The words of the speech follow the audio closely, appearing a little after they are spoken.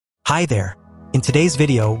Hi there! In today's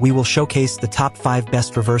video, we will showcase the top 5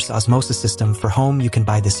 best reverse osmosis system for home you can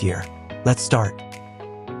buy this year. Let's start.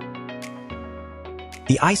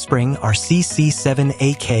 The ISPRING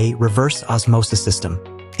RCC7AK Reverse Osmosis System.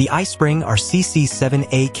 The ISPRING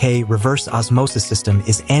RCC7AK Reverse Osmosis System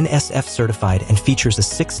is NSF certified and features a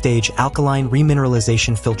 6-stage alkaline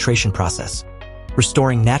remineralization filtration process,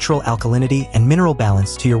 restoring natural alkalinity and mineral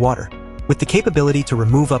balance to your water, with the capability to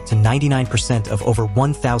remove up to 99% of over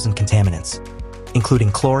 1,000 contaminants, including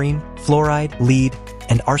chlorine, fluoride, lead,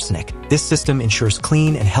 and arsenic. This system ensures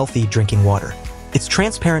clean and healthy drinking water. Its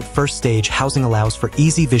transparent first-stage housing allows for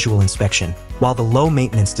easy visual inspection, while the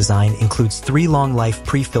low-maintenance design includes 3 long-life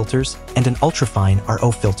pre-filters and an ultrafine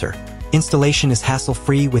RO filter. Installation is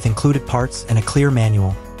hassle-free with included parts and a clear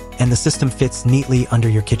manual, and the system fits neatly under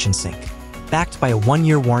your kitchen sink. Backed by a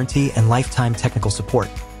 1-year warranty and lifetime technical support,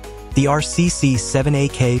 the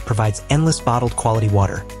RCC7AK provides endless bottled quality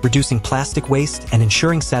water, reducing plastic waste and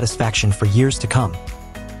ensuring satisfaction for years to come.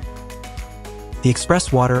 The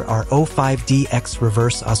Express Water RO5DX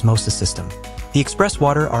Reverse Osmosis System. The Express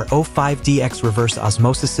Water RO5DX Reverse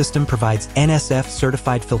Osmosis System provides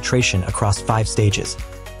NSF-certified filtration across 5 stages,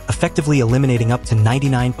 effectively eliminating up to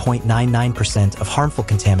 99.99% of harmful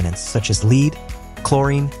contaminants such as lead,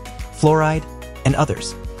 chlorine, fluoride, and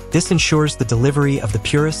others. This ensures the delivery of the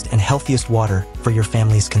purest and healthiest water for your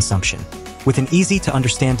family's consumption. With an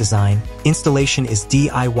easy-to-understand design, installation is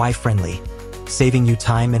DIY-friendly, saving you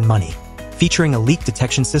time and money. Featuring a leak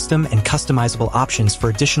detection system and customizable options for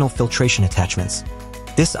additional filtration attachments,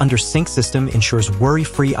 this under-sink system ensures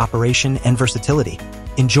worry-free operation and versatility.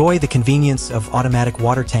 Enjoy the convenience of automatic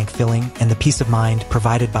water tank filling and the peace of mind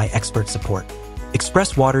provided by expert support.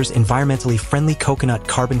 Express Water's environmentally friendly coconut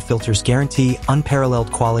carbon filters guarantee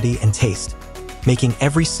unparalleled quality and taste, making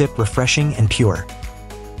every sip refreshing and pure.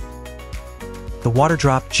 The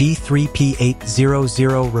WATERDROP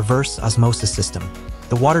G3P800 Reverse Osmosis System.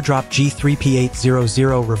 The WATERDROP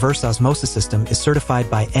G3P800 Reverse Osmosis System is certified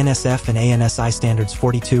by NSF and ANSI standards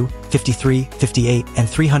 42, 53, 58, and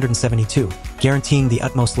 372, guaranteeing the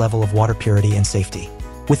utmost level of water purity and safety.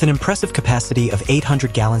 With an impressive capacity of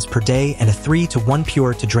 800 gallons per day and a 3-to-1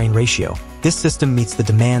 pure-to-drain ratio, this system meets the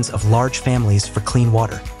demands of large families for clean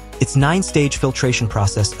water. Its 9-stage filtration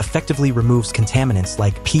process effectively removes contaminants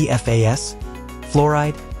like PFAS,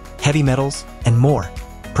 fluoride, heavy metals, and more,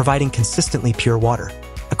 providing consistently pure water.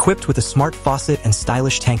 Equipped with a smart faucet and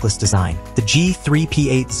stylish tankless design, the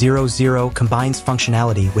G3P800 combines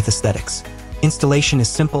functionality with aesthetics. Installation is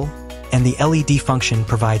simple, and the LED function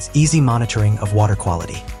provides easy monitoring of water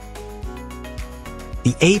quality.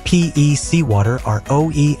 The APEC Seawater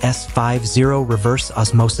ROES50 Reverse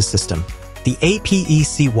Osmosis System. The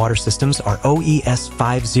APEC water systems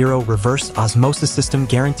ROES50 Reverse Osmosis System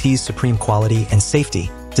guarantees supreme quality and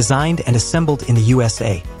safety, designed and assembled in the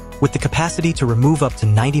USA, with the capacity to remove up to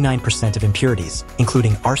 99% of impurities,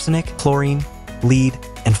 including arsenic, chlorine, lead,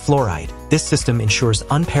 and fluoride. This system ensures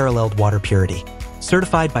unparalleled water purity.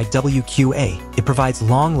 Certified by WQA, it provides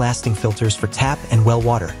long-lasting filters for tap and well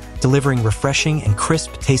water, delivering refreshing and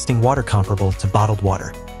crisp-tasting water comparable to bottled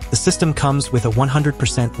water. The system comes with a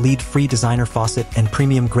 100% lead-free designer faucet and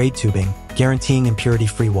premium-grade tubing, guaranteeing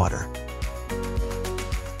impurity-free water.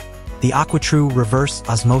 The AQUATRU Reverse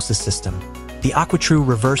Osmosis System. The AQUATRU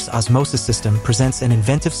Reverse Osmosis System presents an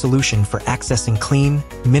inventive solution for accessing clean,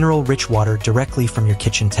 mineral-rich water directly from your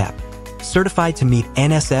kitchen tap. Certified to meet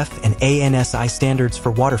NSF and ANSI standards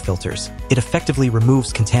for water filters, it effectively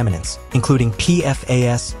removes contaminants, including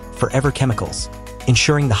PFAS, forever chemicals,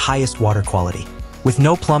 ensuring the highest water quality. With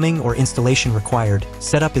no plumbing or installation required,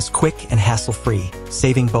 setup is quick and hassle-free,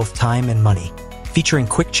 saving both time and money. Featuring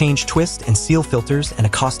quick change twist and seal filters and a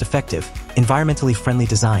cost-effective, environmentally friendly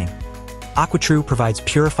design, AQUATRU provides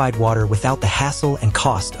purified water without the hassle and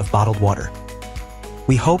cost of bottled water.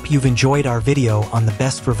 We hope you've enjoyed our video on the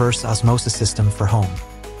best reverse osmosis system for home.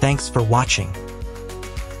 Thanks for watching.